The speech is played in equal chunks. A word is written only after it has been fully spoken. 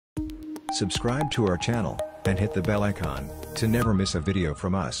Subscribe to our channel, and hit the bell icon, to never miss a video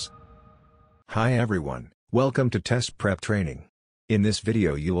from us. Hi everyone, welcome to Test Prep Training. In this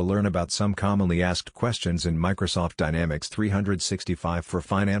video you will learn about some commonly asked questions in Microsoft Dynamics 365 for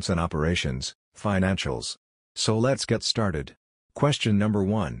Finance and Operations, Financials. So let's get started. Question number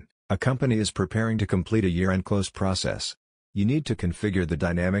 1. A company is preparing to complete a year-end close process. You need to configure the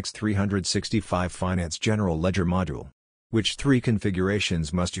Dynamics 365 Finance General Ledger module. Which 3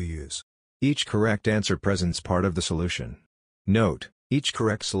 configurations must you use? Each correct answer presents part of the solution. Note, each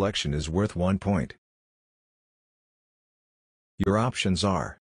correct selection is worth 1 point. Your options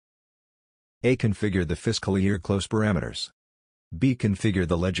are: A. Configure the fiscal year close parameters. B. Configure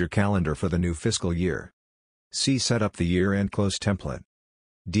the ledger calendar for the new fiscal year. C. Set up the year-end close template.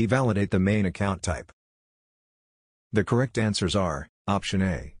 D. Validate the main account type. The correct answers are option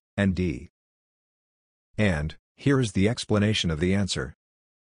A and D. And here is the explanation of the answer.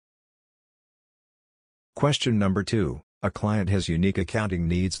 Question number 2. A client has unique accounting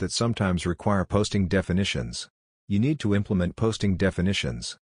needs that sometimes require posting definitions. You need to implement posting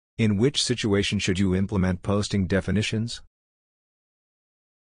definitions. In which situation should you implement posting definitions?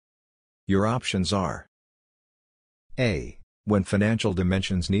 Your options are: A. When financial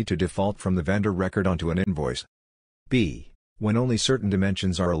dimensions need to default from the vendor record onto an invoice. B. When only certain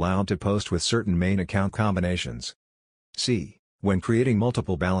dimensions are allowed to post with certain main account combinations. C. When creating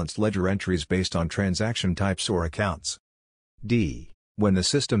multiple balanced ledger entries based on transaction types or accounts. D. When the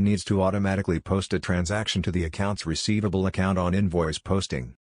system needs to automatically post a transaction to the accounts receivable account on invoice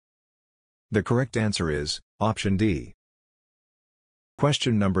posting. The correct answer is option D.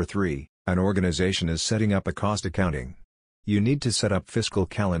 Question number 3. An organization is setting up a cost accounting. You need to set up fiscal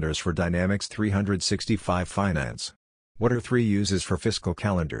calendars for Dynamics 365 Finance. What are 3 uses for fiscal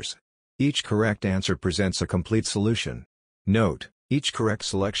calendars? Each correct answer presents a complete solution. Note, each correct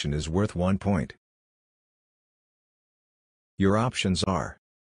selection is worth 1 point. Your options are: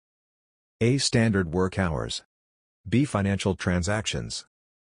 A. Standard work hours. B. Financial transactions.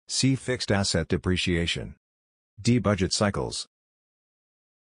 C. Fixed asset depreciation. D. Budget cycles.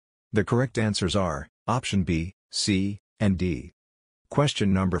 The correct answers are option B, C, and D.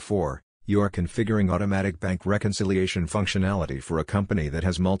 Question number 4. You are configuring automatic bank reconciliation functionality for a company that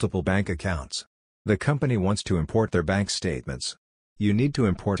has multiple bank accounts. The company wants to import their bank statements. You need to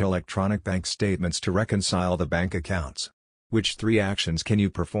import electronic bank statements to reconcile the bank accounts. Which 3 actions can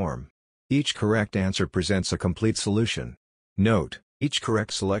you perform? Each correct answer presents a complete solution. Note, each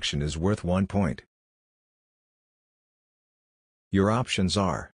correct selection is worth 1 point. Your options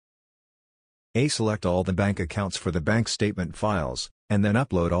are: A. Select all the bank accounts for the bank statement files, and then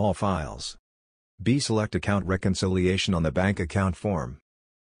upload all files. B. Select account reconciliation on the bank account form.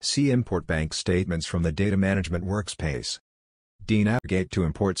 C. Import bank statements from the Data Management workspace. D. Navigate to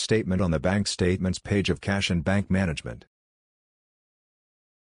import statement on the bank statements page of Cash and Bank Management.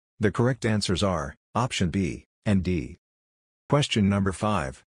 The correct answers are option B and D. Question number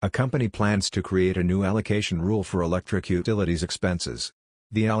 5. A company plans to create a new allocation rule for electric utilities expenses.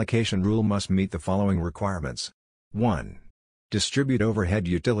 The allocation rule must meet the following requirements. 1. Distribute overhead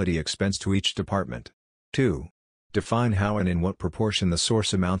utility expense to each department. 2. Define how and in what proportion the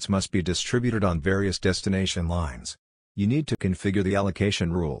source amounts must be distributed on various destination lines. You need to configure the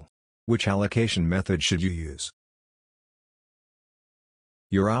allocation rule. Which allocation method should you use?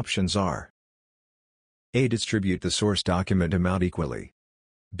 Your options are: A. Distribute the source document amount equally.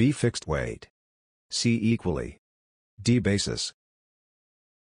 B. Fixed weight. C. Equally. D. Basis.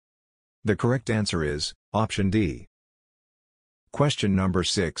 The correct answer is option D. Question number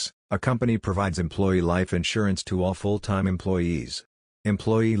 6. A company provides employee life insurance to all full-time employees.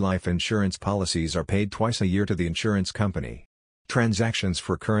 Employee life insurance policies are paid twice a year to the insurance company. Transactions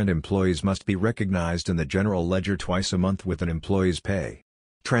for current employees must be recognized in the general ledger twice a month with an employee's pay.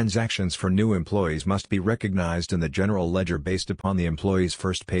 Transactions for new employees must be recognized in the general ledger based upon the employee's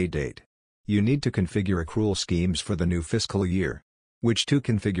first pay date. You need to configure accrual schemes for the new fiscal year. Which 2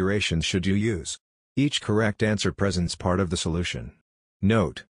 configurations should you use? Each correct answer presents part of the solution.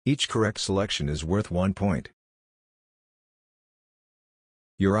 Note, each correct selection is worth 1 point.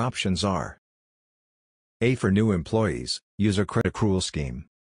 Your options are: A. For new employees, use a credit accrual scheme.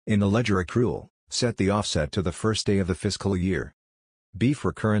 In the ledger accrual, set the offset to the first day of the fiscal year. B.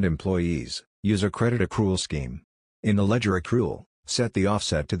 For current employees, use a credit accrual scheme. In the ledger accrual, set the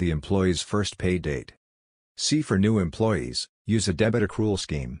offset to the employee's first pay date. C. For new employees, use a debit accrual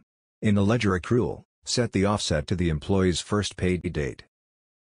scheme. In the ledger accrual, set the offset to the employee's first pay date.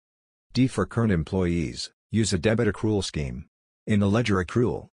 D. For current employees, use a debit accrual scheme. In the ledger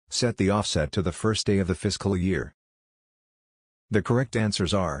accrual, set the offset to the first day of the fiscal year. The correct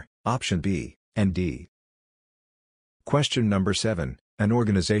answers are Option B and D. Question number 7. An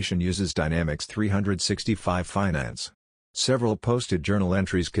organization uses Dynamics 365 Finance. Several posted journal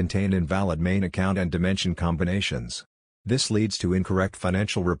entries contain invalid main account and dimension combinations. This leads to incorrect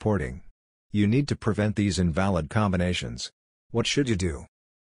financial reporting. You need to prevent these invalid combinations. What should you do?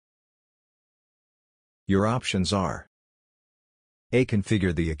 Your options are: A.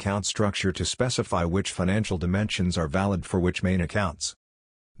 Configure the account structure to specify which financial dimensions are valid for which main accounts.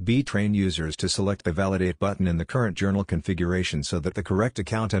 B. Train users to select the Validate button in the current journal configuration so that the correct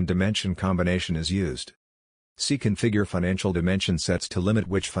account and dimension combination is used. C. Configure financial dimension sets to limit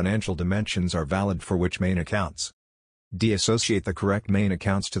which financial dimensions are valid for which main accounts. D. Associate the correct main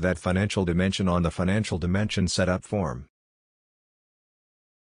accounts to that financial dimension on the financial dimension setup form.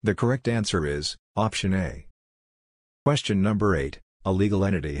 The correct answer is option A. Question number 8. A legal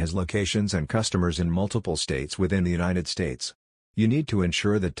entity has locations and customers in multiple states within the United States. You need to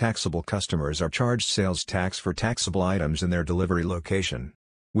ensure that taxable customers are charged sales tax for taxable items in their delivery location.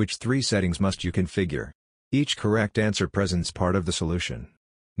 Which 3 settings must you configure? Each correct answer presents part of the solution.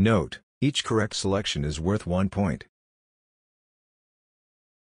 Note, each correct selection is worth 1 point.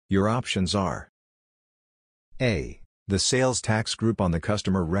 Your options are: A. The sales tax group on the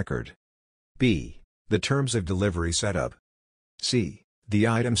customer record. B. The terms of delivery setup. C. The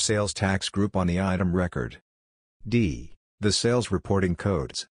item sales tax group on the item record. D. The sales reporting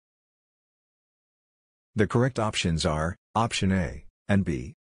codes. The correct options are option A and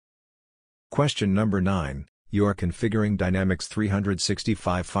B. Question number 9. You are configuring Dynamics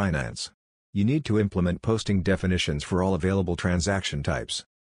 365 Finance. You need to implement posting definitions for all available transaction types.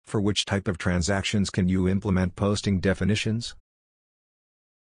 For which type of transactions can you implement posting definitions?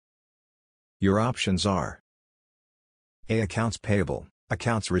 Your options are: A. Accounts payable,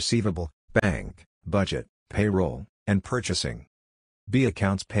 accounts receivable, bank, budget, payroll, and purchasing. B.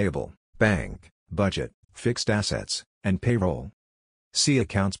 Accounts payable, bank, budget, fixed assets, and payroll. C.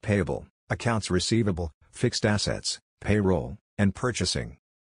 Accounts payable, accounts receivable, fixed assets, payroll, and purchasing.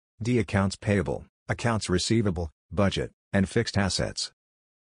 D. Accounts payable, accounts receivable, budget, and fixed assets.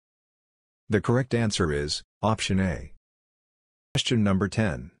 The correct answer is option A. Question number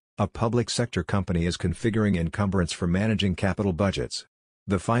 10. A public sector company is configuring encumbrance for managing capital budgets.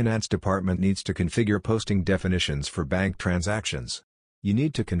 The finance department needs to configure posting definitions for bank transactions. You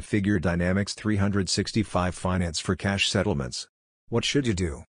need to configure Dynamics 365 Finance for cash settlements. What should you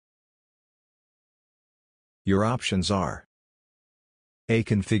do? Your options are: A.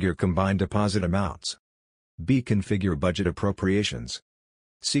 Configure combined deposit amounts. B. Configure budget appropriations.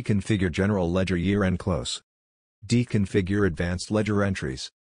 C. Configure general ledger year-end close. D. Configure advanced ledger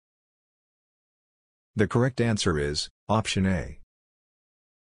entries. The correct answer is option A.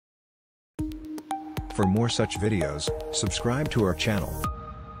 For more such videos, subscribe to our channel.